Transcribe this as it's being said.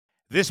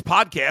This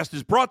podcast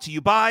is brought to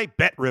you by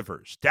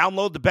BetRivers.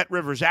 Download the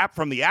BetRivers app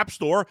from the App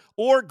Store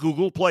or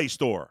Google Play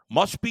Store.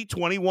 Must be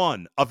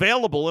 21.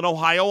 Available in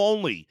Ohio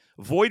only.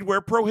 Void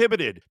where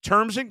prohibited.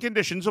 Terms and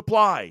conditions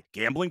apply.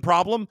 Gambling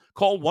problem?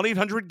 Call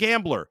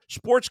 1-800-GAMBLER.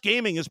 Sports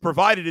gaming is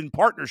provided in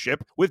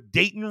partnership with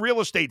Dayton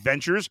Real Estate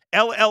Ventures,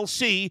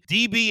 LLC,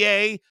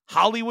 DBA,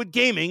 Hollywood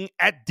Gaming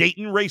at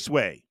Dayton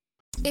Raceway.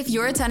 If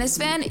you're a tennis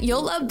fan,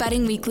 you'll love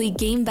Betting Weekly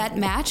Game Bet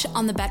Match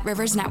on the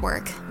BetRivers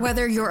Network.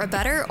 Whether you're a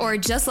bettor or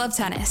just love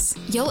tennis,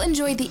 you'll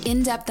enjoy the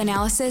in-depth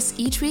analysis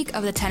each week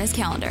of the tennis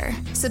calendar.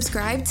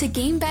 Subscribe to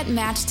Game Bet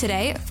Match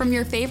today from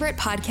your favorite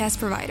podcast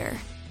provider.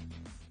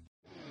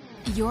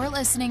 You're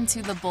listening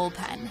to The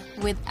Bullpen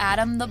with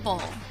Adam the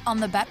Bull on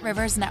the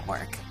BetRivers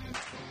Network.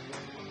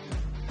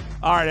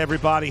 All right,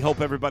 everybody. Hope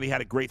everybody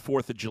had a great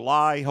 4th of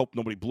July. Hope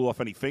nobody blew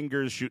off any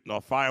fingers shooting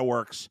off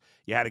fireworks.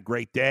 You had a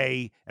great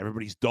day.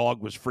 Everybody's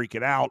dog was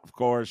freaking out, of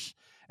course.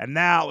 And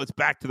now it's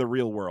back to the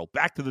real world,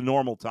 back to the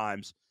normal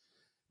times.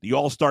 The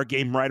All-Star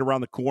game right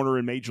around the corner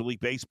in Major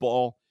League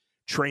Baseball.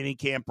 Training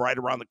camp right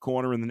around the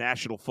corner in the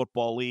National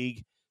Football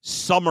League.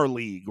 Summer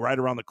League right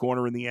around the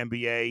corner in the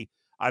NBA.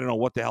 I don't know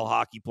what the hell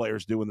hockey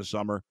players do in the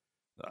summer.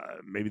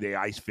 Maybe they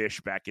ice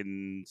fish back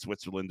in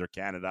Switzerland or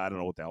Canada. I don't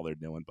know what the hell they're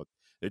doing, but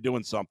they're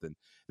doing something.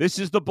 This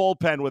is The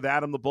Bullpen with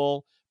Adam the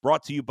Bull,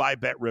 brought to you by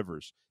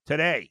BetRivers.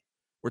 Today,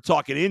 we're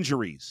talking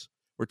injuries,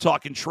 we're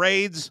talking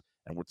trades,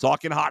 and we're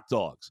talking hot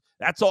dogs.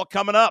 That's all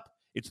coming up.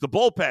 It's The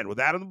Bullpen with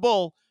Adam the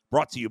Bull,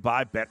 brought to you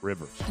by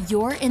BetRivers.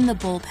 You're in The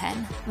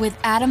Bullpen with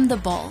Adam the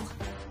Bull.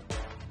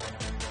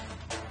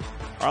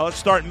 All right, let's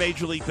start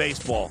Major League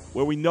Baseball,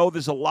 where we know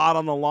there's a lot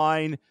on the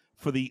line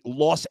for the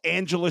Los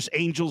Angeles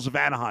Angels of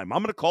Anaheim.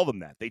 I'm going to call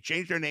them that. They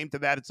changed their name to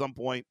that at some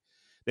point.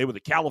 They were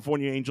the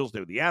California Angels. They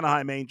were the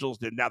Anaheim Angels.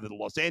 Now they're the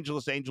Los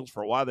Angeles Angels.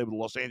 For a while, they were the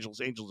Los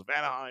Angeles Angels of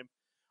Anaheim.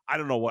 I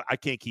don't know what. I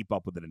can't keep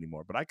up with it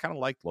anymore, but I kind of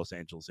like Los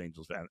Angeles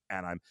Angels of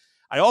Anaheim.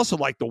 I also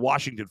like the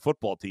Washington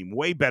football team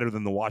way better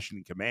than the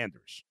Washington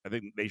Commanders. I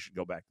think they should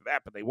go back to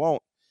that, but they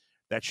won't.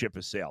 That ship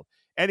has sailed.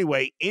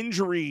 Anyway,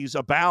 injuries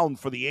abound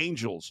for the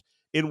Angels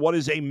in what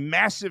is a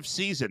massive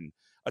season,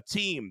 a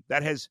team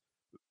that has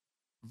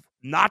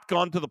not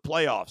gone to the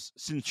playoffs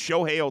since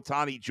Shohei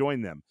Ohtani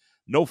joined them.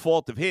 No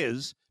fault of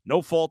his,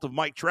 no fault of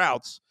Mike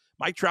Trout's.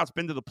 Mike Trout's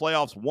been to the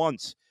playoffs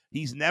once.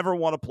 He's never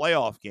won a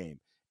playoff game.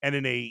 And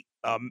in a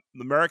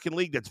American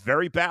League that's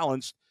very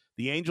balanced,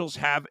 the Angels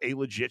have a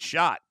legit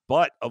shot.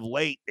 But of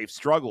late, they've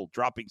struggled,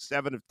 dropping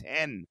 7 of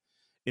 10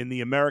 in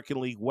the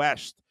American League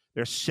West.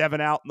 They're 7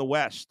 out in the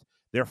West.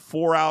 They're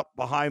 4 out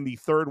behind the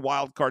third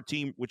wild card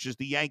team, which is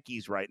the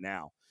Yankees right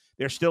now.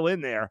 They're still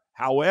in there.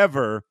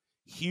 However,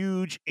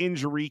 huge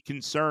injury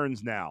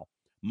concerns now.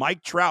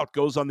 Mike Trout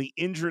goes on the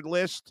injured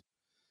list.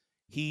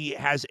 He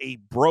has a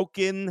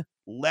broken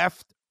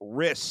left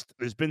wrist.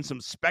 There's been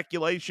some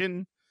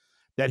speculation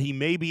that he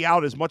may be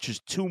out as much as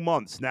 2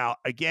 months. Now,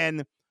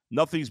 again,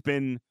 nothing's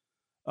been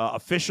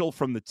official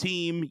from the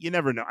team. You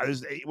never know.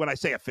 When I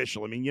say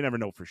official, I mean, you never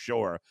know for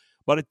sure.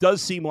 But it does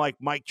seem like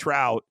Mike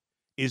Trout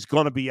is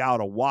going to be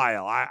out a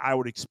while. I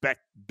would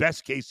expect,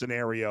 best case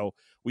scenario,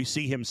 we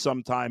see him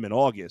sometime in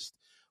August.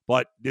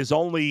 But there's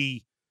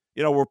only,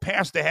 we're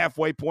past the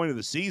halfway point of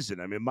the season.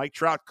 I mean, Mike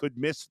Trout could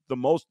miss the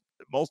most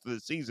of the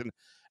season,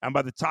 and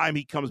by the time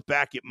he comes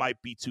back, it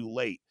might be too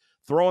late.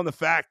 Throw in the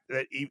fact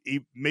that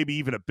maybe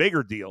even a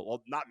bigger deal,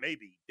 well, not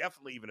maybe,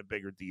 definitely even a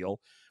bigger deal,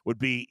 would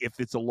be if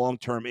it's a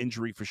long-term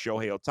injury for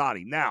Shohei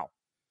Ohtani. Now,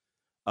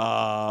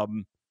 I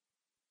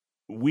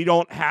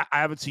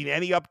haven't seen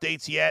any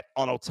updates yet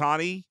on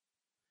Ohtani.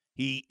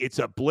 It's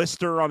a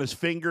blister on his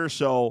finger,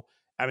 so,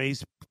 I mean,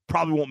 he's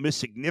probably won't miss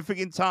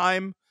significant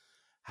time.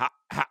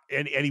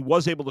 And he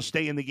was able to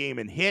stay in the game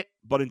and hit,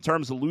 but in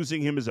terms of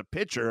losing him as a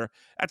pitcher,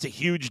 that's a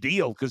huge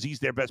deal because he's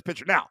their best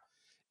pitcher. Now,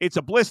 it's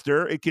a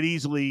blister. It could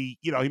easily,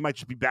 he might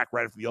just be back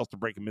right after the All-Star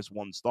break and miss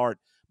one start.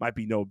 Might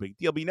be no big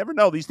deal, but you never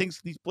know. These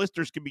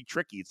blisters can be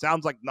tricky. It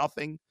sounds like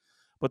nothing,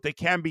 but they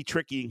can be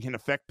tricky and can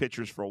affect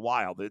pitchers for a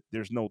while.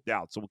 There's no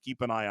doubt. So we'll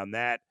keep an eye on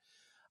that.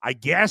 I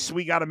guess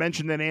we got to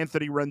mention that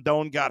Anthony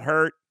Rendon got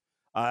hurt.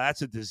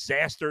 That's a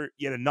disaster,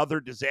 yet another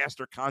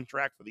disaster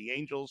contract for the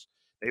Angels.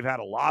 They've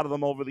had a lot of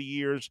them over the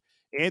years.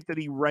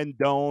 Anthony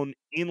Rendon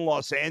in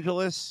Los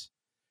Angeles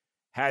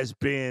has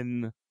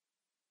been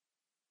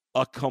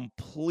a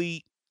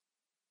complete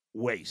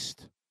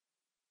waste.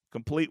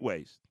 Complete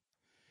waste.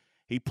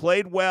 He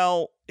played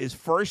well his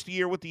first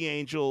year with the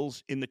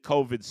Angels in the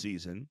COVID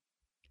season.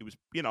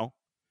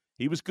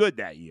 He was good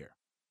that year.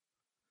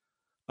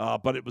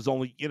 But it was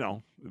only,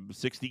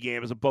 60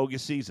 games, a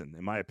bogus season,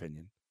 in my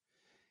opinion.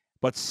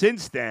 But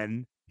since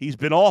then, he's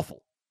been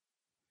awful.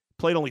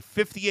 Played only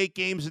 58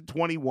 games in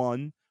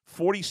 21,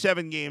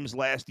 47 games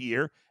last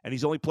year, and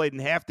he's only played in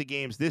half the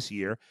games this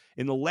year.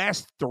 In the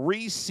last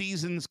 3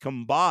 seasons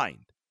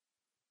combined,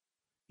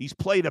 he's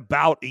played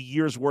about a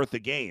year's worth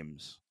of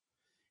games.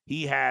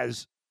 He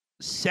has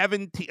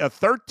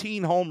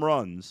 13 home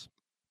runs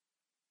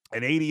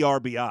and 80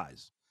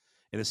 RBIs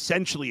in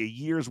essentially a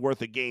year's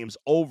worth of games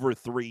over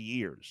 3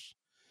 years,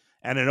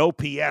 and an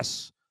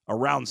OPS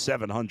around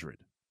 700.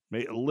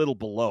 maybe a little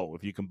below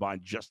if you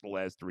combine just the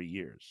last 3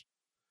 years.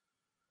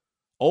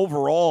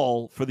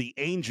 Overall, for the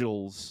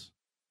Angels,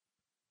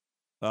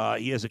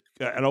 he has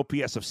an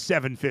OPS of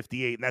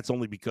 758, and that's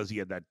only because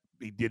he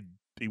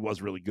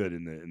was really good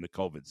in the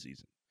COVID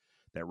season.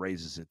 That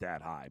raises it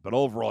that high. But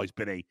overall, he's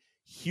been a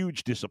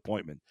huge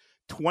disappointment.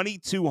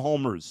 22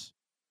 homers.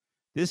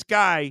 This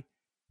guy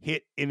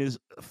hit in his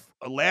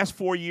last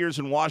 4 years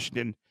in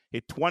Washington,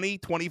 hit 20,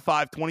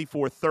 25,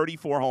 24,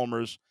 34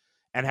 homers,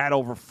 and had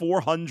over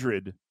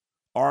 400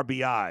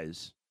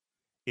 RBIs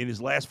in his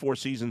last 4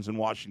 seasons in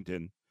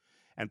Washington,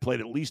 and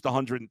played at least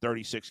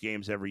 136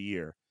 games every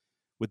year.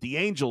 With the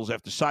Angels,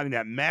 after signing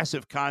that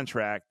massive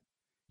contract,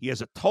 he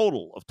has a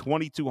total of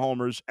 22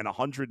 homers and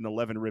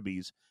 111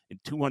 ribbies in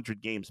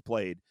 200 games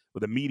played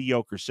with a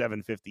mediocre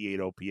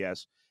 758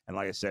 OPS. And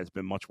like I said, it's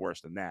been much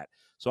worse than that.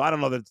 So I don't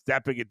know that it's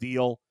that big a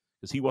deal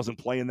because he wasn't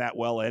playing that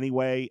well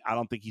anyway. I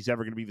don't think he's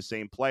ever going to be the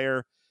same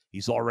player.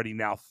 He's already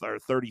now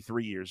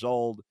 33 years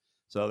old.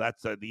 So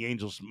that's the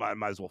Angels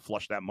might as well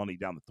flush that money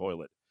down the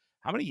toilet.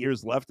 How many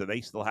years left do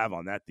they still have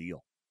on that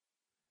deal?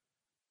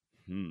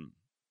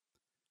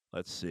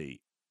 Let's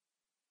see.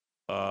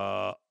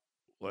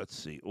 Let's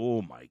see.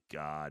 Oh, my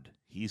God.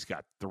 He's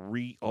got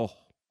 3. Oh.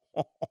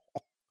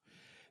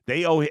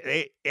 They owe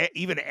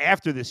even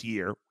after this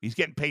year, he's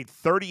getting paid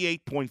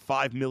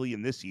 $38.5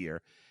 million this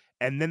year,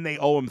 and then they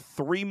owe him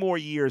 3 more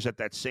years at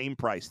that same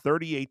price,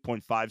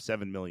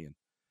 $38.57 million.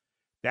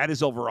 That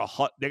is over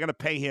they're going to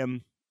pay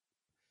him,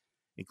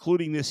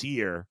 including this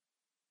year,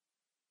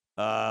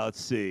 let's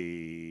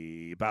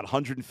see, about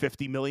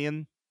 $150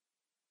 million,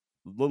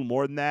 a little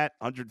more than that,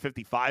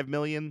 $155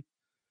 million.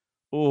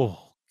 Oh,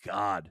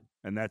 God.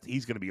 And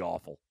he's going to be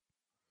awful.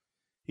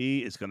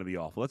 He is going to be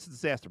awful. That's a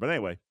disaster. But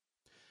anyway,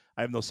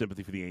 I have no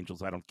sympathy for the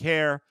Angels. I don't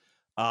care.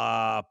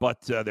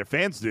 But their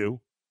fans do.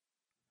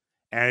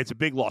 And it's a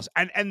big loss.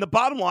 And the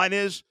bottom line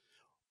is,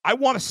 I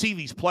want to see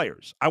these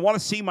players. I want to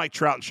see Mike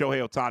Trout and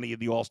Shohei Ohtani in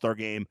the All-Star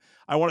game.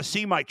 I want to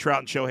see Mike Trout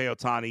and Shohei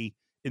Ohtani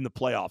in the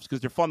playoffs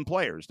because they're fun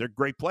players. They're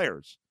great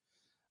players.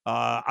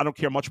 I don't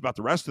care much about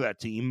the rest of that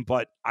team,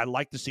 but I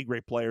like to see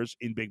great players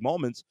in big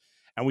moments.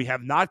 And we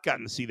have not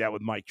gotten to see that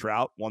with Mike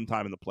Trout one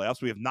time in the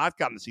playoffs. We have not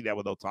gotten to see that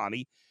with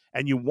Ohtani.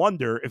 And you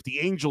wonder if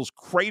the Angels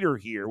crater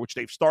here, which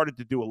they've started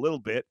to do a little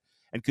bit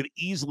and could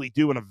easily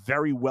do in a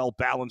very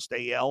well-balanced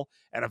AL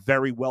and a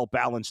very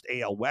well-balanced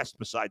AL West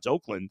besides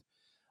Oakland,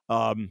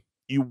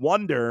 you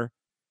wonder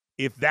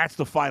if that's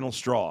the final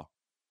straw.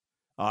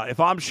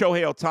 If I'm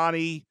Shohei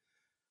Ohtani,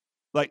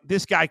 like,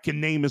 this guy can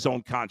name his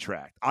own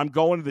contract. I'm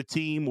going to the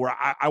team where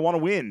I want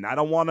to win. I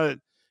don't want to,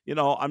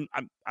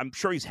 I'm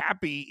sure he's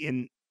happy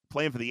in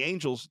playing for the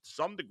Angels to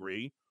some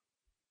degree.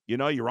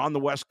 You're on the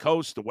West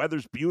Coast. The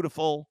weather's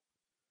beautiful.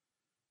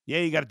 Yeah,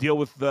 you got to deal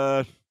with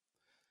the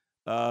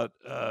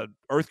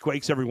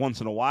earthquakes every once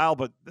in a while,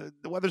 but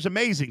the weather's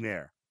amazing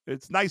there.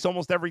 It's nice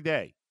almost every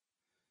day.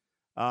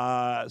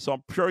 So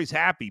I'm sure he's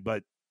happy,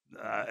 but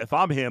if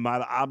I'm him,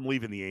 I'm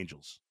leaving the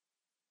Angels.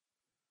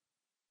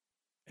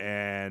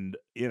 And,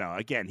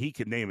 again, he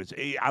could name it.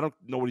 I don't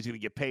know what he's going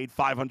to get paid,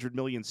 $500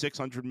 million,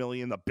 $600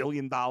 million, $1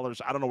 billion. I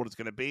don't know what it's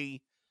going to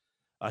be.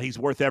 He's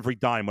worth every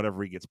dime,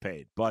 whatever he gets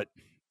paid. But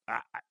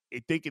I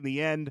think in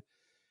the end,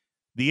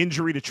 the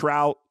injury to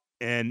Trout,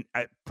 and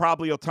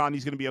probably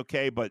Ohtani's going to be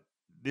okay, but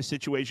this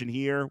situation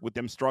here with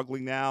them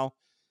struggling now,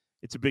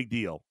 it's a big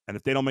deal. And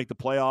if they don't make the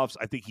playoffs,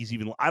 I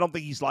don't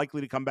think he's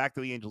likely to come back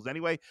to the Angels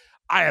anyway.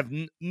 I have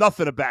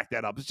nothing to back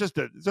that up. It's just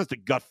a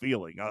gut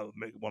feeling. I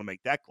want to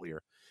make that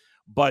clear.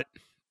 But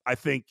I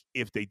think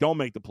if they don't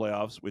make the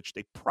playoffs, which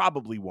they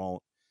probably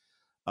won't,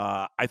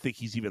 I think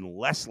he's even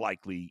less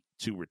likely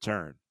to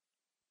return.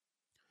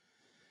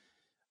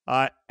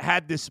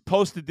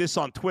 Posted this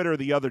on Twitter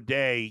the other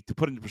day to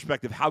put into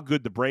perspective how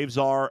good the Braves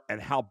are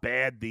and how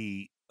bad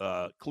the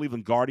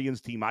Cleveland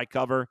Guardians team I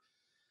cover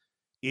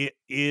it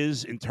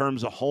is in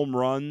terms of home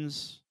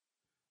runs.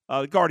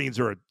 The Guardians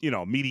are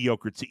a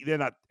mediocre team. They're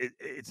not.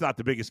 It's not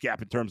the biggest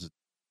gap in terms of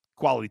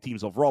quality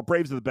teams overall.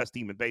 Braves are the best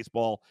team in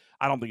baseball.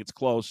 I don't think it's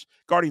close.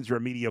 Guardians are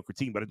a mediocre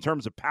team, but in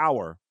terms of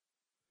power,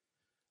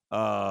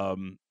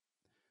 the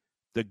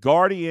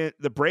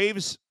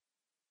Braves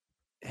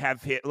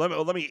have hit.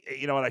 Let me.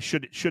 You know what? I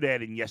should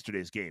add in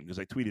yesterday's game because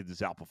I tweeted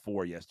this out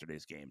before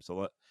yesterday's game.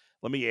 So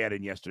let me add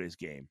in yesterday's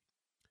game.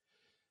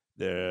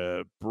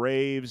 The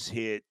Braves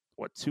hit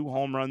 2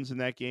 home runs in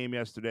that game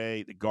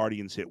yesterday. The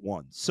Guardians hit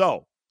 1.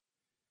 So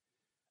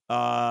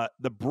the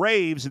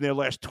Braves in their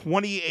last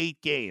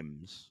 28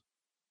 games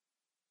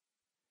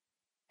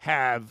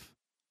have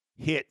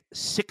hit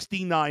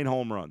 69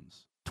 home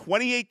runs.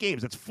 28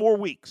 games. That's 4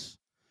 weeks.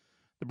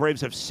 The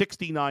Braves have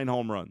 69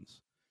 home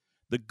runs.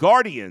 The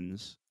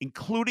Guardians,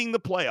 including the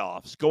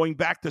playoffs, going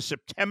back to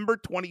September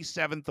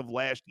 27th of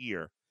last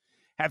year,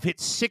 have hit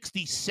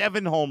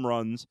 67 home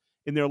runs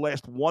in their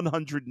last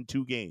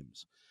 102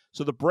 games.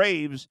 So the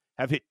Braves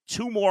have hit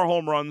 2 more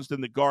home runs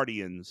than the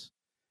Guardians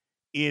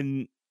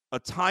in a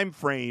time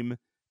frame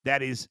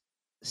that is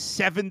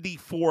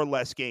 74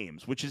 less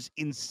games, which is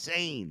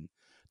insane.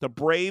 The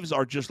Braves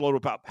are just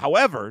loaded up.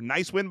 However,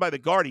 nice win by the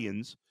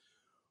Guardians,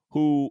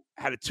 who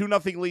had a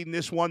 2-0 lead in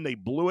this one. They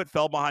blew it,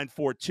 fell behind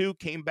 4-2,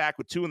 came back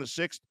with 2 in the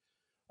 6th,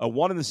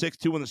 1 in the 6th,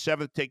 2 in the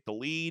 7th, take the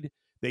lead.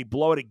 They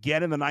blow it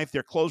again in the 9th.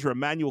 Their closer,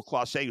 Emmanuel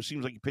Clase, who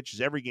seems like he pitches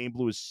every game,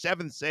 blew his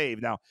 7th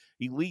save. Now,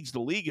 he leads the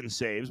league in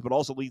saves, but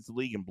also leads the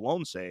league in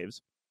blown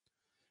saves.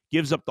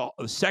 Gives up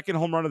the second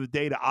home run of the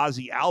day to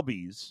Ozzie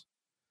Albies.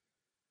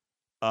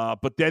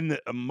 But then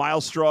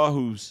Miles Straw,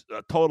 who's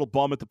a total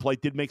bum at the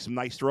plate, did make some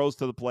nice throws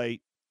to the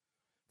plate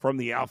from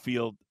the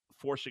outfield,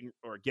 forcing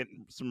or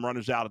getting some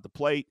runners out at the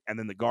plate, and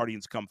then the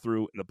Guardians come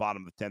through in the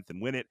bottom of the 10th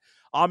and win it.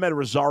 Ahmed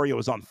Rosario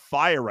is on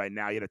fire right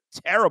now. He had a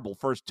terrible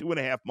first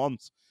 2.5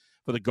 months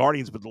for the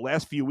Guardians, but the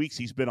last few weeks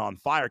he's been on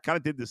fire. Kind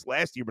of did this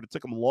last year, but it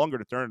took him longer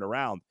to turn it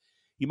around.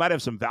 He might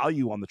have some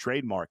value on the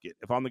trade market.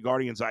 If I'm the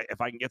Guardians,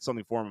 if I can get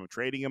something for him, I'm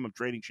trading him. I'm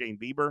trading Shane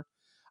Bieber.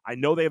 I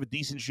know they have a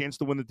decent chance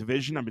to win the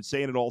division. I've been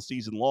saying it all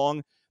season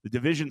long. The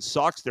division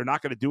sucks. They're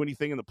not going to do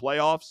anything in the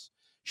playoffs.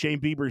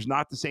 Shane Bieber's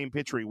not the same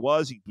pitcher he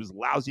was. He was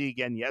lousy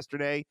again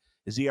yesterday.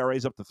 His ERA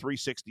is up to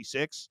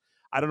 3.66.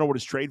 I don't know what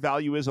his trade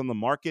value is on the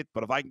market,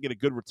 but if I can get a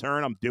good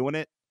return, I'm doing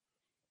it.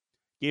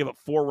 Gave up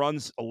 4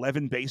 runs,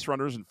 11 base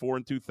runners, and 4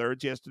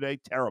 2/3 yesterday.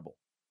 Terrible.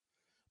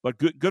 But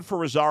good for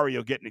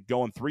Rosario getting it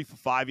going. 3 for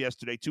 5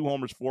 yesterday, 2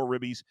 homers, 4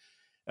 ribbies.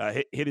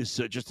 Hit his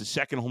just his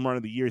second home run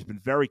of the year. He's been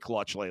very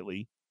clutch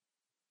lately.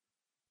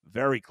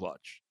 Very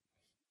clutch.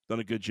 Done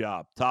a good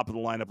job. Top of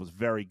the lineup was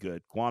very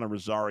good. Juan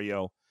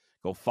Rosario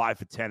go 5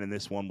 for 10 in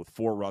this one with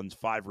 4 runs,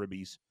 5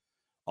 ribbies,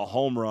 a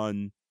home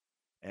run,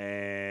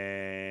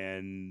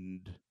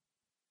 and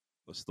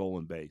a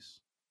stolen base.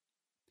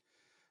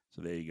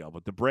 So there you go.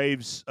 But the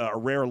Braves, a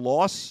rare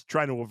loss,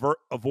 trying to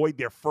avoid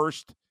their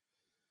first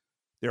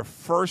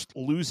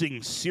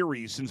losing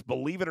series since,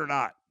 believe it or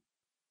not,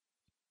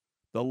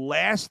 the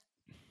last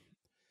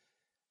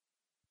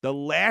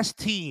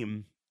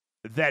team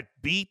that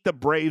beat the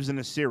Braves in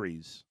a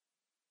series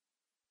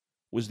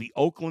was the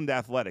Oakland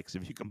Athletics,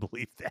 if you can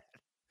believe that.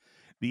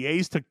 The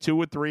A's took 2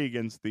 or 3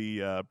 against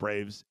the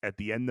Braves at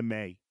the end of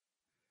May.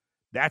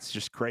 That's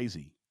just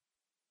crazy.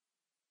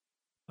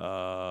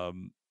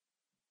 And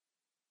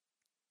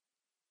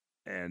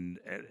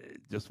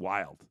just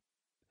wild.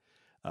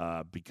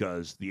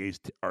 Because the A's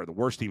are the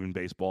worst team in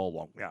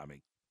baseball.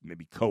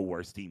 Maybe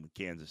co-worst team with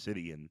Kansas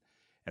City, and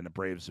the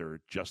Braves are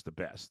just the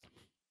best.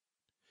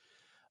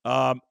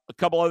 A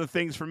couple other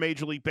things from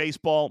Major League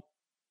Baseball.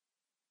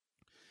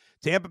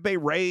 Tampa Bay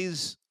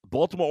Rays,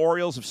 Baltimore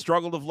Orioles have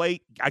struggled of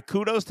late.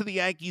 Kudos to the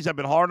Yankees. I've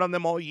been hard on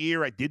them all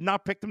year. I did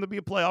not pick them to be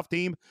a playoff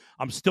team.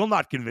 I'm still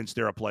not convinced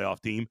they're a playoff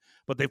team,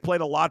 but they've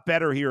played a lot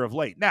better here of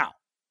late. Now,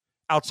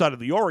 outside of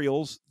the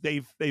Orioles,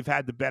 they've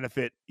had the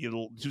benefit,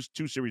 just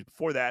 2 series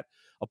before that,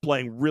 of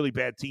playing really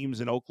bad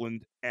teams in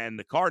Oakland and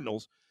the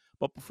Cardinals.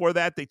 But before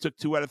that, they took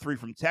 2 out of 3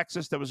 from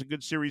Texas. That was a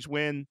good series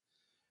win.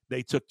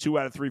 They took 2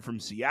 out of 3 from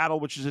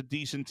Seattle, which is a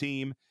decent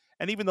team.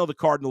 And even though the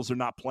Cardinals are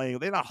not playing,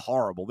 they're not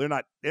horrible. They're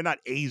not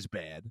A's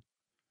bad.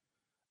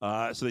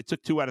 So they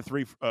took 2 out of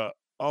 3.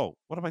 What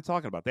am I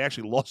talking about? They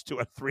actually lost 2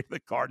 out of 3 to the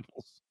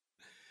Cardinals.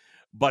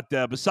 But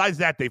besides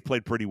that, they've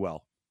played pretty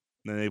well.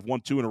 And they've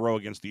won 2 in a row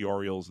against the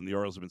Orioles, and the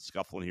Orioles have been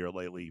scuffling here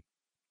lately.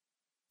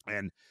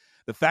 And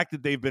the fact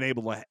that they've been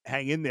able to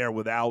hang in there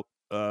without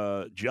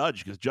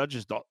Judge, because Judge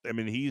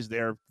he's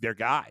their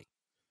guy.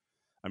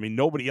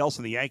 Nobody else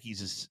in the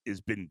Yankees has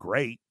been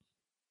great.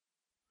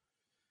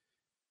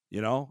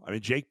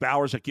 Jake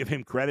Bauers, I give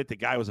him credit. The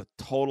guy was a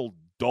total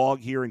dog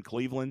here in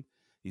Cleveland.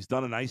 He's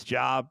done a nice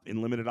job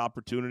in limited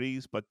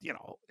opportunities, but,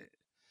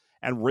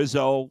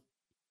 and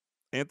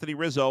Anthony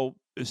Rizzo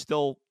is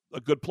still a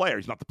good player.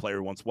 He's not the player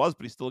he once was,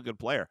 but he's still a good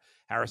player.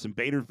 Harrison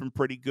Bader's been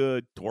pretty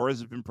good. Torres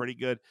has been pretty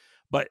good.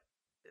 But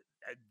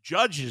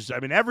Judge is,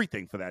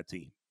 everything for that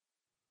team.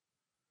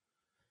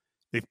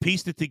 They've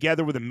pieced it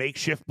together with a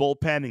makeshift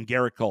bullpen and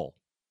Garrett Cole.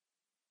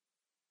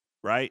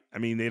 Right?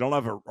 They don't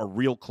have a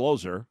real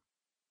closer.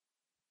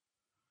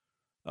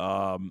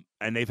 And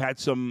they've had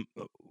some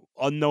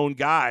unknown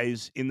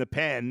guys in the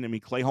pen.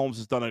 Clay Holmes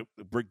has done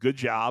a good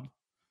job.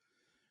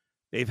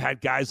 They've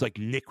had guys like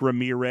Nick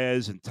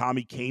Ramirez and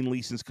Tommy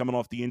Canely since coming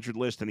off the injured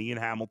list, and Ian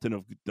Hamilton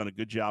have done a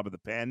good job of the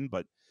pen.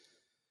 But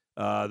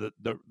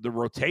the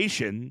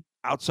rotation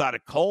outside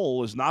of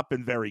Cole has not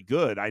been very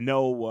good. I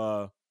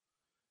know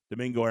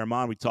Domingo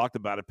Germán, we talked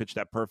about it, pitched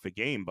that perfect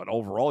game, but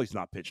overall he's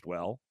not pitched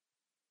well.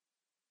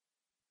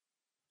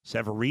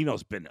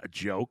 Severino's been a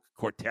joke.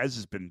 Cortez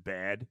has been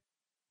bad.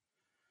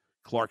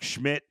 Clark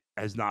Schmidt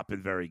has not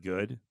been very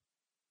good.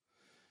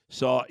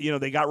 So,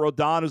 they got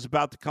Rendon, who's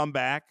about to come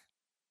back.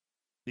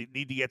 They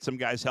need to get some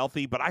guys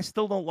healthy, but I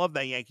still don't love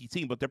that Yankee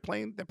team, but they're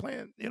playing,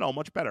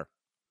 much better.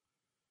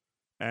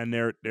 And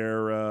they're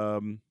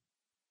 10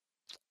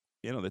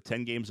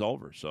 games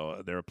over,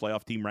 so they're a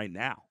playoff team right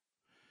now.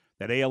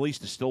 That AL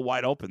East is still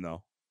wide open,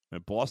 though.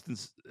 And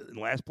Boston's in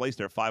last place.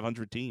 They're a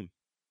 500 team.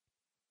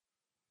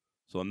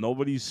 So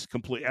nobody's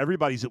complete.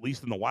 Everybody's at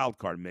least in the wild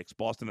card mix.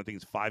 Boston, I think,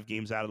 is 5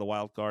 games out of the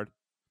wild card.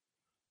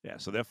 Yeah,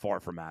 so they're far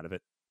from out of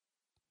it.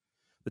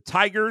 The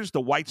Tigers,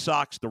 the White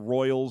Sox, the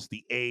Royals,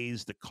 the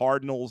A's, the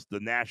Cardinals, the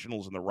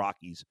Nationals, and the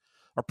Rockies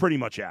are pretty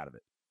much out of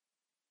it.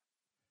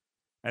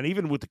 And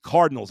even with the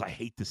Cardinals, I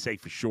hate to say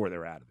for sure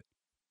they're out of it.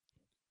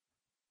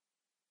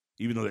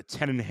 Even though they're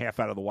 10.5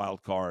 out of the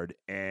wild card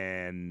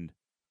and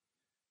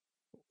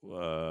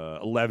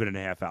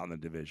 11.5 out in the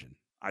division.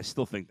 I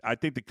think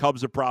the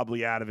Cubs are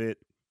probably out of it.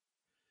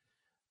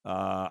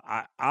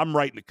 I'm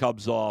writing the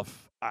Cubs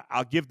off.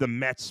 I'll give the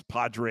Mets,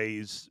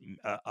 Padres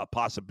a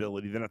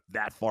possibility. They're not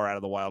that far out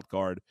of the wild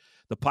card.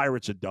 The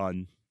Pirates are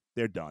done.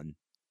 They're done.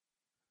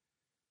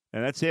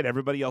 And that's it.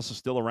 Everybody else is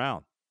still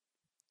around.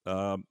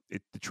 The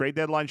trade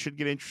deadline should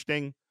get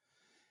interesting.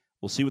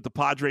 We'll see what the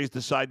Padres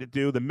decide to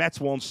do. The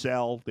Mets won't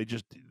sell. They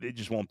just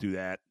won't do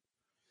that.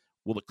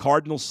 Will the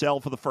Cardinals sell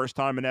for the first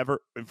time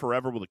in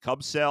forever? Will the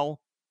Cubs sell?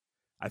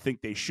 I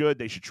think they should.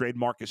 They should trade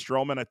Marcus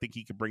Stroman. I think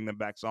he could bring them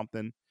back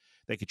something.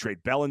 They could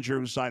trade Bellinger,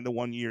 who signed the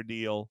 1-year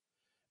deal.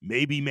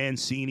 Maybe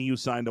Mancini, who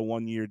signed a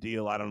 1-year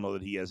deal. I don't know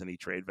that he has any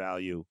trade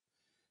value.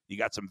 You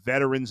got some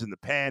veterans in the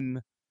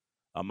pen.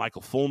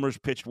 Michael Fulmer's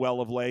pitched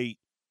well of late.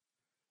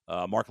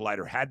 Mark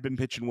Leiter had been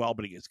pitching well,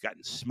 but he has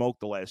gotten smoked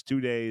the last 2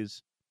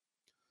 days.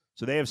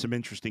 So they have some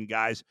interesting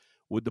guys.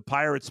 Would the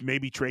Pirates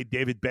maybe trade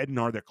David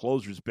Bednar? Their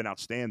closer has been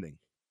outstanding.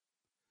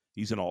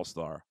 He's an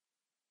all-star.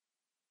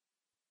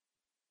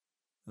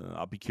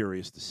 I'll be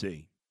curious to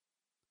see.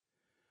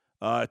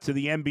 To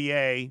the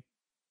NBA,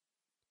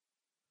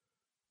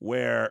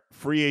 where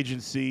free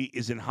agency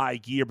is in high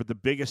gear, but the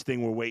biggest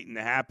thing we're waiting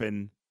to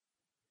happen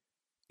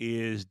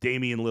is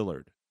Damian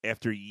Lillard.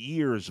 After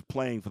years of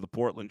playing for the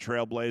Portland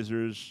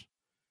Trailblazers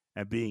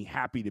and being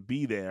happy to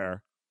be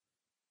there,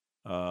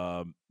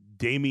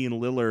 Damian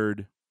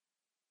Lillard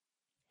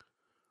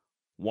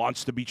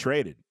wants to be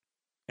traded.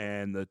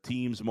 And the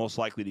teams most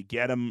likely to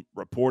get him,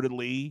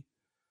 reportedly,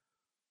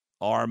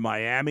 are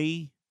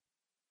Miami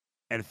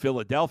and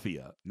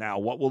Philadelphia. Now,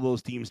 what will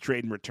those teams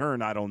trade in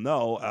return? I don't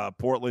know.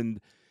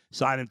 Portland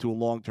signed him to a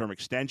long-term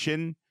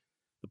extension.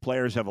 The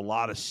players have a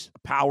lot of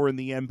power in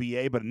the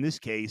NBA, but in this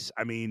case,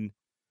 I mean,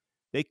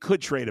 they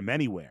could trade him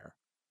anywhere.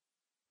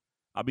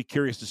 I'll be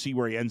curious to see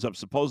where he ends up.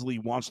 Supposedly, he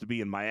wants to be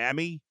in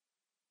Miami.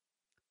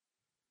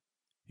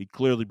 He'd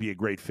clearly be a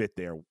great fit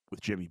there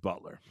with Jimmy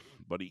Butler.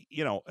 But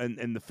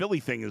and the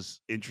Philly thing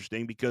is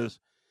interesting because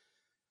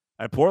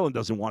Portland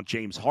doesn't want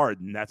James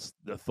Harden. That's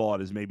the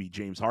thought, is maybe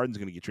James Harden's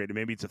going to get traded.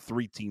 Maybe it's a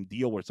 3-team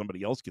deal where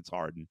somebody else gets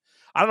Harden.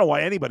 I don't know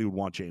why anybody would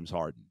want James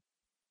Harden.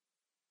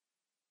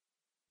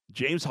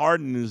 James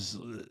Harden is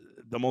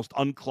the most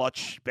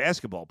unclutch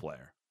basketball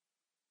player.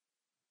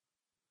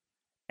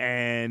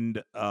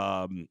 And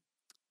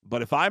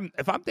but if I'm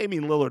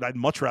Damian Lillard, I'd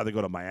much rather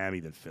go to Miami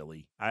than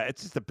Philly.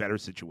 It's just a better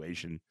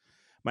situation.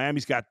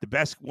 Miami's got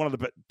one of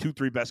the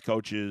 2-3 best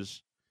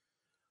coaches,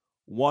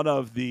 one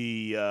of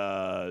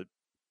the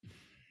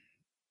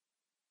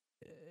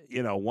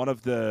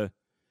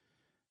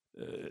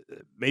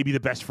maybe the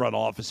best front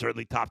office,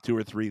 certainly top 2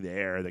 or 3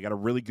 there. They got a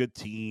really good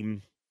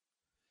team.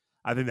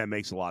 I think that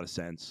makes a lot of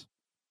sense.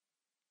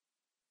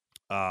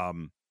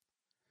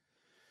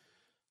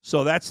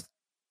 So that's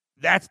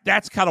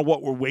kind of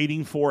what we're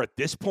waiting for at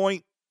this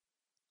point.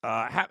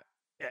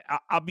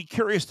 I'll be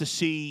curious to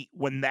see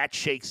when that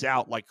shakes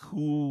out, like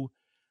who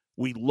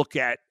we look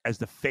at as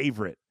the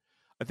favorite.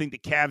 I think the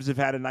Cavs have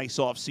had a nice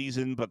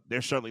offseason, but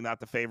they're certainly not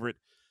the favorite.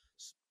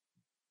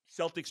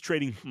 Celtics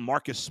trading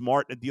Marcus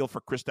Smart, a deal for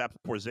Kristaps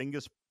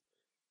Porzingis,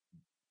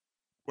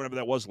 whatever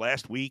that was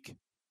last week.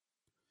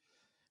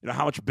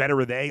 How much better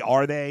are they?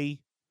 Are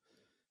they?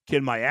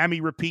 Can Miami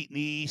repeat in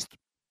the East?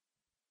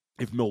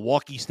 If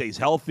Milwaukee stays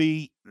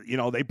healthy,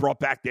 they brought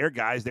back their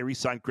guys. They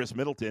re-signed Chris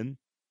Middleton.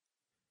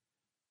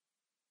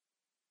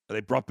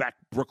 They brought back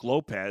Brook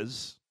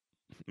Lopez.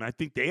 And I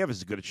think they have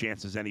as good a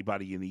chance as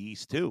anybody in the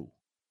East, too.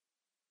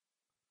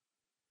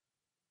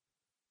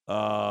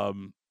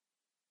 And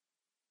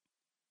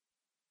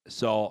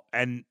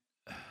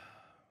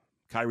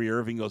Kyrie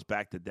Irving goes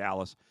back to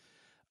Dallas.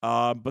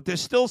 But there's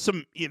still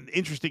some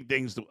interesting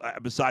things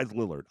besides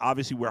Lillard.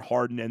 Obviously, where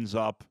Harden ends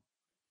up.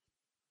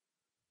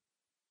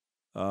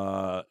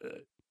 Do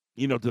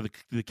the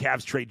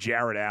Cavs trade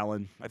Jarrett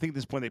Allen? I think at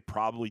this point they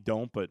probably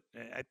don't, but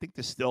I think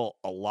there's still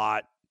a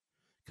lot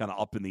kind of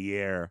up in the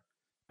air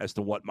as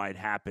to what might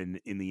happen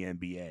in the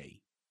NBA.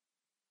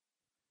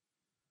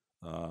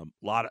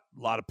 Lot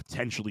of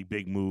potentially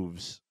big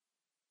moves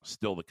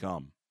still to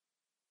come.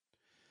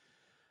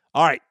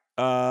 All right.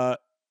 I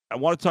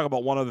want to talk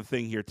about one other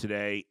thing here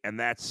today, and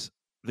that's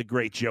the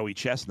great Joey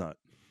Chestnut.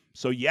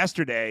 So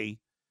yesterday,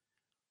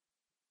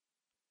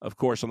 of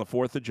course, on the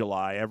 4th of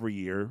July, every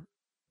year,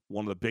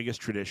 one of the biggest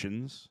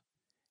traditions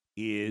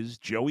is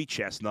Joey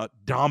Chestnut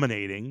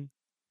dominating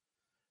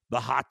the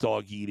hot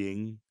dog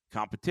eating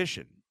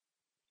competition.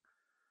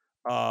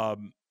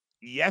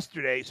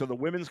 Yesterday, so the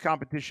women's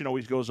competition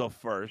always goes off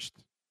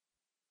first.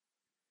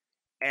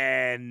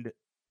 And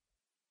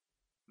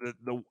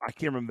I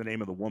can't remember the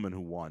name of the woman who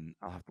won.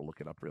 I'll have to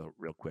look it up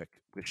real quick.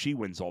 Because she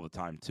wins all the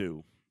time,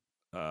 too.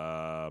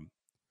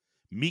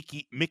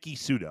 Miki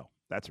Sudo.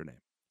 That's her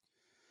name.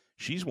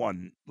 She's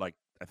won, I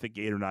think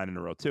 8 or 9 in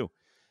a row, too.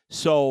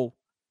 So,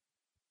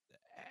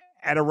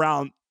 I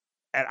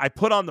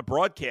put on the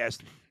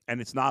broadcast, and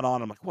it's not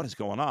on. I'm like, what is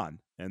going on?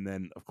 And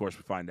then, of course,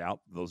 we find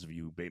out, those of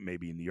you who may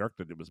be in New York,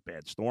 that it was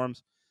bad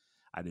storms.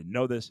 I didn't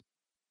know this.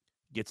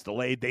 Gets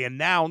delayed. They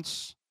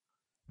announce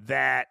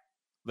that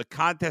the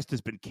contest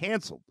has been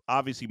canceled.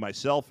 Obviously,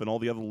 myself and all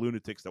the other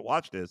lunatics that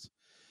watch this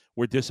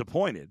were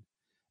disappointed.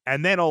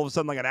 And then all of a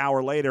sudden, like an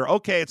hour later,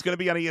 okay, it's going to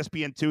be on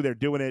ESPN2. They're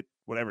doing it,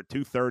 whatever,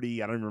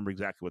 2:30. I don't remember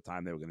exactly what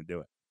time they were going to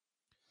do it.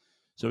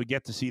 So we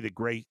get to see the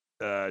great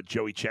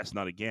Joey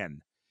Chestnut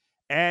again.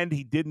 And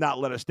he did not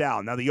let us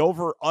down. Now, the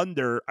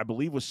over-under, I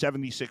believe, was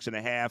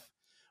 76.5,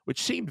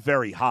 which seemed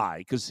very high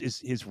because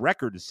his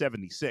record is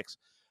 76.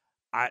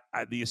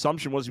 The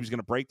assumption was he was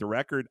going to break the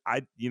record.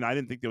 I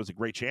didn't think there was a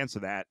great chance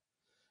of that.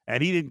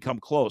 And he didn't come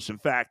close. In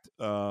fact,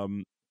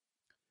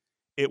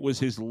 it was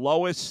his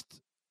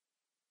lowest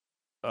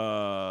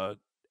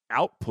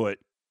output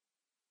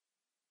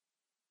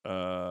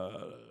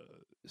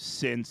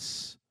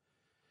since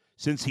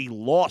he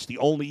lost, the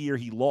only year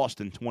he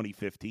lost in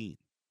 2015.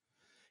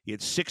 He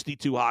had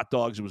 62 hot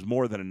dogs. It was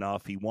more than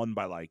enough. He won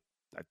by I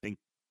think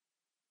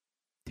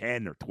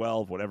 10 or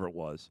 12, whatever it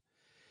was.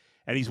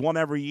 And he's won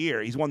every year.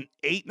 He's won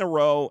 8 in a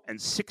row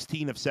and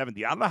 16 of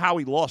 70. I don't know how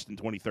he lost in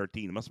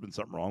 2013. There must have been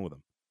something wrong with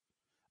him.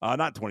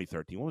 Not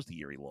 2013. What was the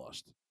year he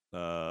lost?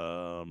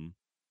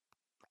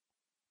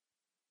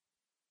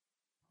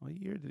 What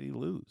year did he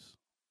lose?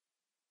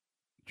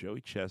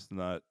 Joey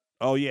Chestnut.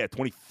 Oh, yeah,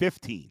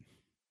 2015.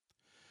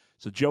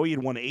 So Joey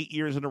had won 8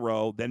 years in a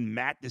row. Then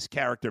Matt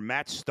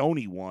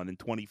Stoney, won in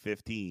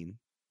 2015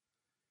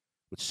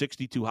 with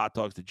 62 hot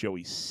dogs to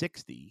Joey's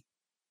 60.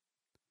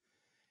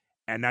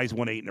 And now he's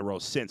won 8 in a row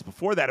since.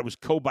 Before that, it was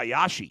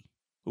Kobayashi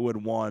who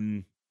had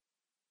won,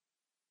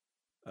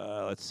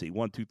 1,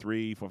 2,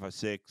 3, 4, 5,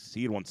 6.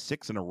 He had won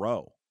 6 in a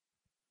row.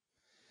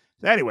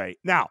 So anyway,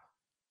 now,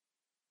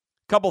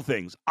 couple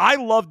things. I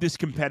love this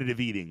competitive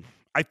eating.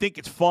 I think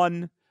it's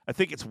fun. I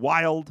think it's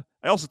wild.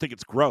 I also think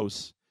it's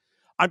gross.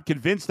 I'm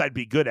convinced I'd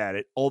be good at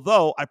it,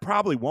 although I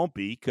probably won't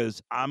be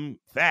because I'm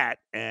fat,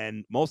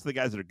 and most of the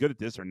guys that are good at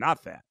this are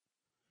not fat.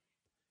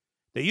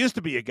 There used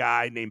to be a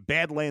guy named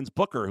Badlands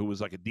Booker who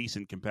was like a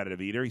decent competitive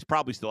eater. He's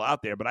probably still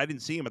out there, but I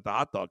didn't see him at the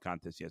hot dog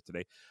contest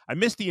yesterday. I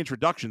missed the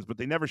introductions, but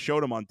they never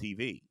showed him on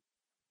TV.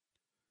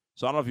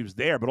 So I don't know if he was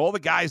there, but all the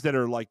guys that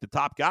are like the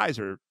top guys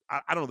are,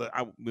 I don't know,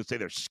 I would say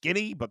they're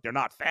skinny, but they're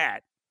not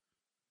fat.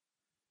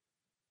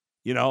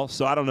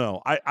 So I don't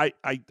know.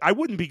 I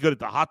wouldn't be good at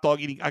the hot dog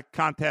eating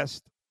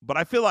contest, but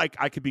I feel like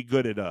I could be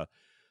good at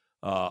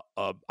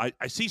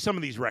I see some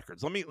of these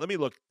records. Let me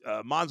look.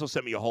 Monzo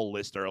sent me a whole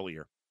list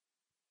earlier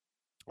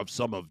of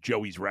some of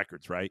Joey's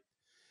records, right?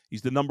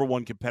 He's the number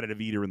 1 competitive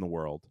eater in the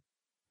world.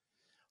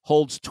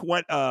 Holds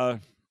 55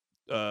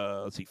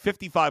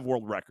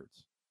 world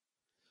records.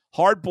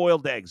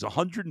 Hard-boiled eggs,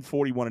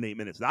 141 in 8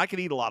 minutes. Now, I can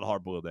eat a lot of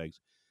hard-boiled eggs.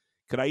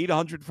 Could I eat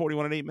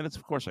 141 in 8 minutes?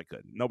 Of course I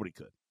could. Nobody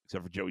could,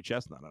 except for Joey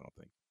Chestnut, I don't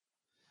think.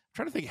 I'm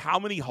trying to think how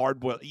many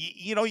hard-boiled...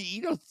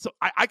 So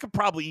I could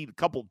probably eat a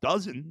couple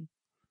dozen,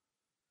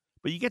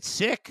 but you get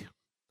sick.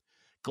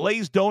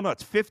 Glazed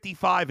donuts,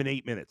 55 in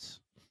 8 minutes.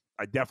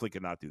 I definitely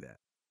could not do that.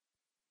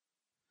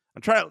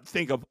 I'm trying to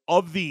think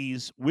of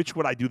these, which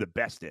would I do the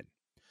best in?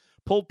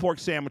 Pulled pork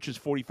sandwiches,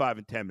 45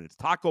 in 10 minutes.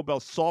 Taco Bell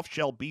soft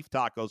shell beef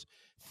tacos,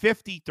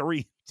 53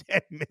 in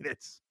 10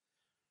 minutes.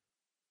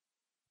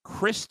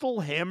 Crystal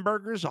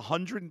hamburgers,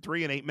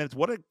 103 in 8 minutes.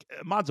 What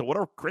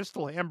are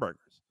Crystal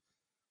hamburgers?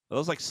 Are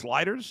those like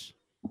sliders?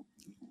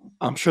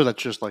 I'm sure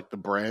that's just like the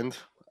brand.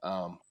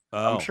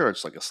 I'm sure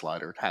it's like a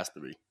slider. It has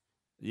to be.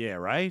 Yeah,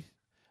 right?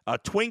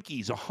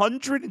 Twinkies,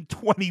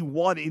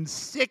 121 in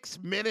 6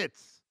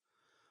 minutes.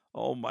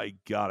 Oh, my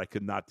God, I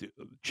could not do.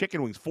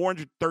 Chicken wings,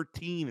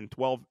 413 in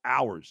 12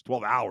 hours.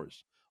 12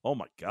 hours. Oh,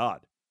 my God.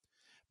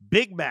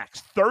 Big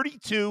Macs,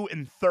 32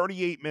 in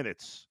 38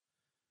 minutes.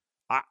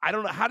 I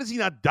don't know. How does he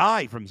not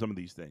die from some of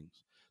these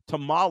things?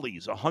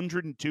 Tamales,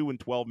 102 in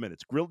 12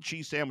 minutes. Grilled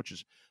cheese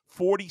sandwiches,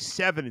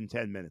 47 in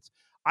 10 minutes.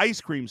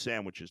 Ice cream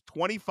sandwiches,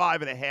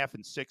 25 and a half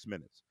in 6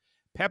 minutes.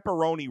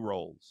 Pepperoni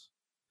rolls,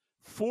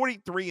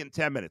 43 in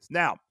 10 minutes.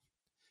 Now,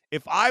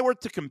 if I were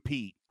to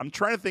compete, I'm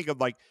trying to think of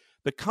like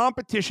the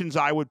competitions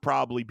I would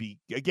probably be,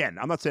 again,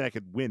 I'm not saying I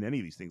could win any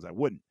of these things. I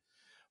wouldn't.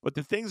 But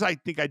the things I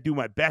think I do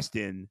my best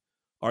in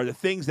are the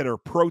things that are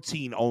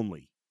protein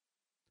only.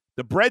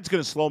 The bread's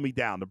going to slow me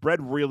down. The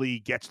bread really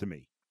gets to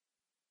me.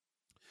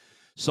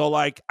 So,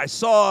 like, I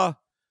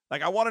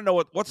want to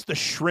know what's the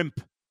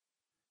shrimp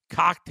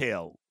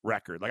cocktail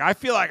record. Like, I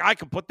feel like I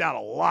could put down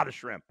a lot of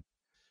shrimp.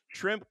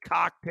 Shrimp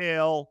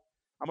cocktail.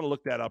 I'm going to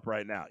look that up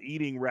right now.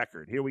 Eating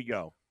record. Here we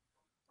go.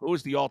 Who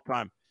is the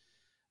all-time?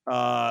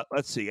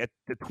 Let's see. At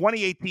the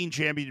 2018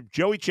 championship,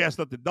 Joey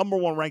Chestnut, the number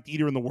 1 ranked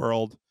eater in the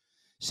world,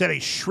 set a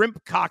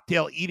shrimp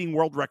cocktail eating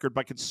world record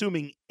by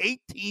consuming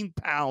 18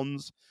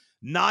 pounds,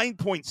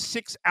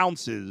 9.6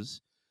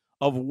 ounces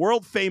of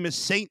world-famous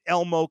St.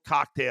 Elmo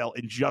cocktail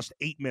in just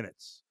 8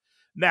 minutes.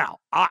 Now,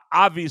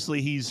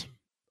 obviously, he's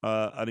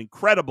an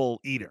incredible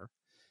eater,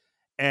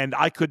 and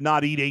I could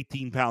not eat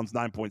 18 pounds,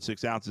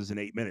 9.6 ounces in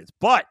 8 minutes.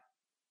 But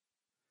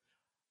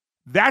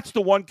that's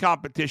the one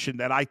competition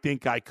that I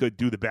think I could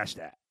do the best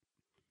at.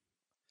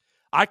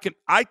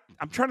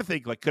 I'm trying to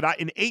think, like,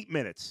 in 8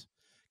 minutes,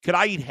 could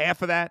I eat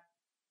half of that?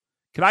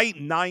 Could I eat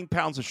 9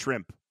 pounds of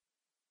shrimp?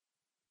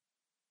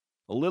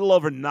 A little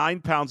over 9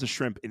 pounds of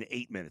shrimp in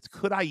 8 minutes.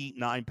 Could I eat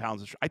 9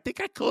 pounds of shrimp? I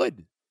think I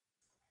could.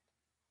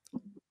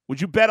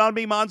 Would you bet on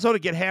me, Monzo, to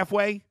get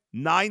halfway?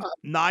 9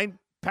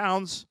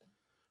 pounds,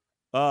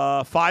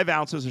 5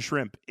 ounces of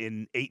shrimp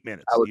in 8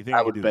 minutes.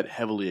 I would bet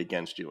heavily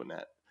against you in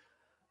that.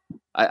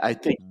 I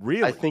think.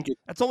 Really? I think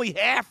that's only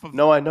half of.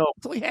 No, I know.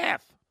 It's only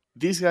half.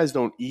 These guys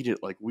don't eat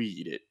it like we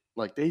eat it.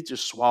 Like, they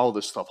just swallow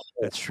this stuff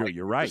whole. That's true. Like,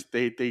 You're right.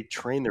 They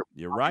train their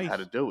body how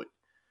to do it.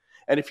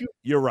 And if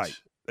you're right.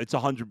 It's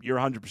 100. You're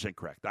 100%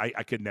 correct.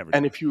 I could never.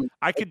 And if you,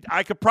 I could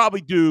probably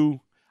do.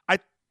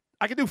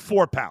 I could do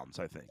 4 pounds.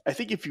 I think. I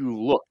think if you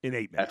look in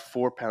 8 minutes at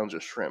 4 pounds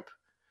of shrimp,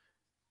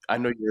 I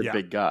know you're a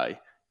big guy.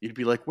 You'd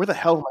be like, "Where the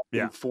hell am I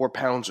getting 4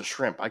 pounds of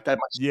shrimp? Like that?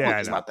 My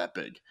stomach is not that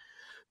big."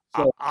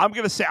 So, I'm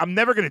gonna say I'm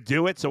never gonna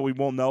do it, so we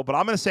won't know. But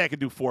I'm gonna say I could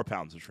do 4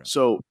 pounds of shrimp.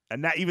 So,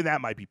 and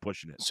that might be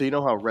pushing it. So you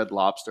know how Red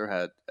Lobster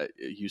had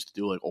used to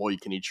do like all you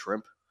can eat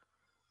shrimp,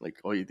 like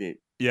all you need.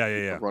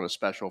 Yeah. Run a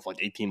special for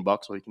like $18,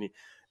 all you can eat.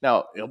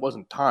 Now it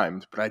wasn't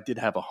timed, but I did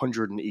have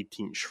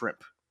 118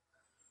 shrimp.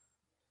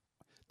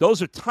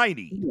 Those are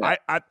tiny. Yeah.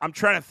 I'm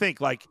trying to think,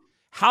 like,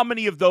 how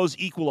many of those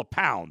equal a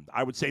pound?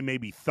 I would say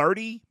maybe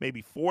 30,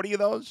 maybe 40 of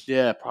those.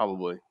 Yeah,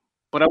 probably.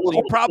 But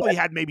you probably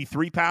had maybe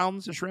 3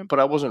 pounds of shrimp.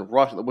 But I wasn't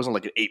rushed. It wasn't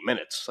like 8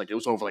 minutes. Like, it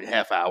was over like a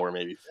half hour,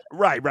 maybe.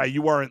 Right.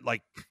 You weren't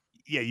like,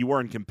 you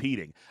weren't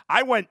competing.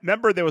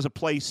 Remember there was a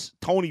place,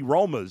 Tony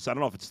Roma's. I don't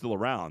know if it's still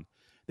around.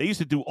 They used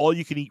to do all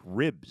you can eat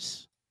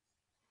ribs.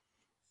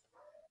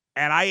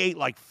 And I ate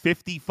like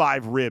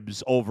 55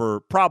 ribs over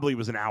probably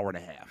was an hour and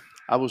a half.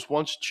 I was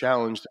once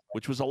challenged,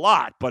 which was a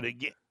lot, but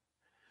again,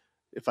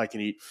 if I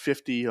can eat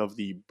 50 of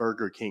the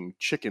Burger King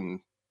chicken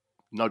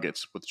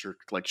nuggets, which are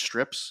like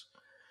strips.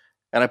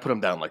 And I put them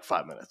down in like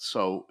 5 minutes.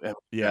 So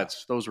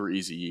those were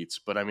easy eats.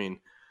 But I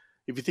mean,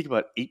 if you think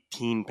about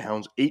 18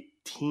 pounds, if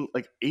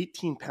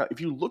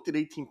you looked at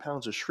 18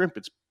 pounds of shrimp,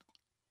 it's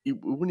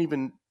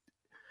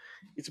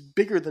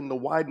bigger than the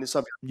wideness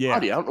of your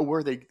body. I don't know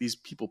where these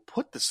people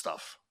put this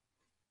stuff.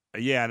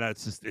 Yeah, no,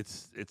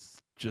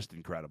 it's just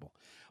incredible.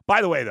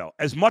 By the way, though,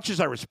 as much as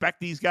I respect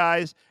these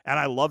guys and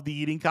I love the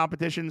eating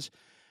competitions,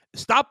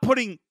 stop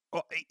putting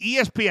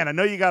ESPN, I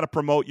know you got to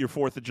promote your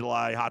 4th of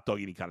July hot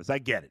dog eating contest. I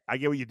get it. I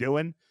get what you're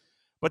doing.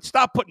 But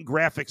stop putting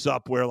graphics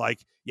up where,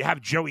 like, you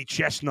have Joey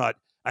Chestnut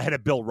ahead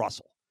of Bill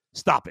Russell.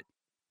 Stop it.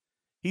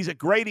 He's a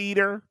great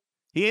eater.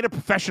 He ain't a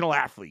professional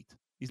athlete.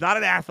 He's not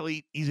an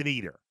athlete. He's an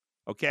eater,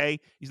 okay?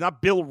 He's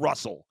not Bill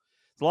Russell.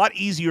 It's a lot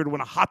easier to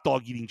win a hot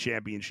dog eating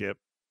championship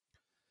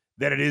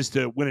than it is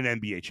to win an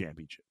NBA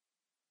championship.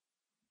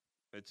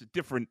 It's a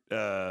different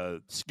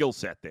skill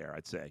set there,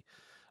 I'd say.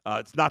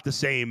 It's not the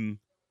same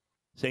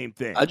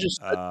thing.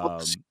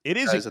 It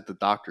is guys at the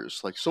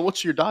doctors. Like, so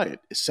what's your diet?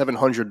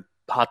 700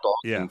 hot dogs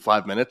in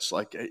 5 minutes?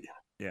 Like,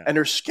 and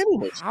they're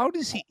skinny. How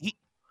does he?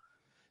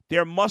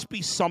 There must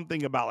be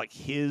something about like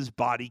his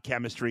body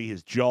chemistry,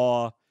 his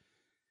jaw.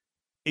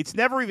 It's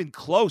never even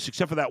close,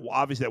 except for that.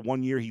 Obviously, that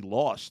 1 year he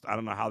lost. I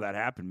don't know how that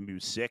happened. Maybe he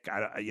was sick.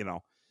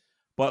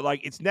 But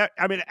like it's never.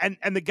 I mean,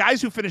 and the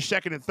guys who finished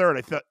second and third,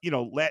 I thought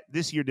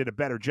this year did a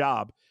better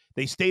job.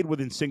 They stayed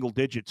within single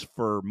digits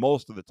for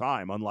most of the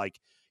time, unlike.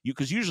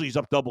 Because usually he's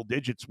up double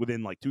digits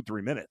within like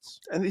 2-3 minutes,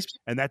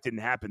 and that didn't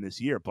happen this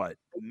year. But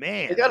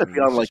man, they got to be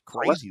on like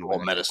crazy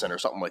medicine or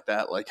something like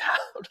that. Like, how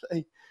do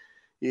they,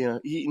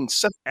 eating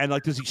stuff? And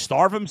like, does he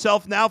starve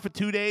himself now for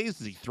 2 days?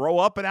 Does he throw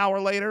up an hour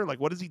later? Like,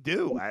 what does he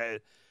do?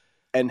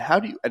 And how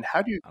do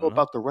you go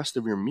about the rest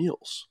of your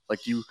meals?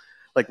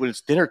 Like, when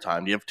it's dinner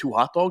time, do you have 2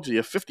 hot dogs or do you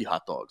have 50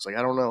 hot dogs? Like,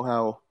 I don't know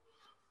how.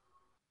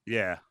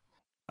 Yeah,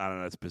 I don't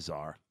know. It's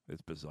bizarre.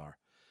 It's bizarre.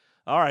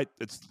 All right,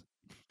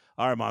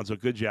 Monzo.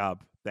 Good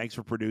job. Thanks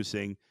for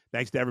producing.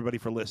 Thanks to everybody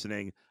for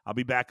listening. I'll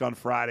be back on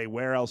Friday.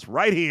 Where else?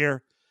 Right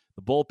here,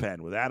 The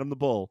Bullpen with Adam the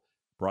Bull,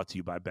 brought to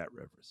you by Bet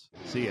Rivers.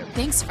 See you.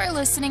 Thanks for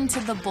listening to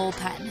The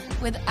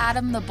Bullpen with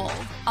Adam the Bull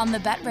on the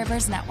Bet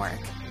Rivers Network.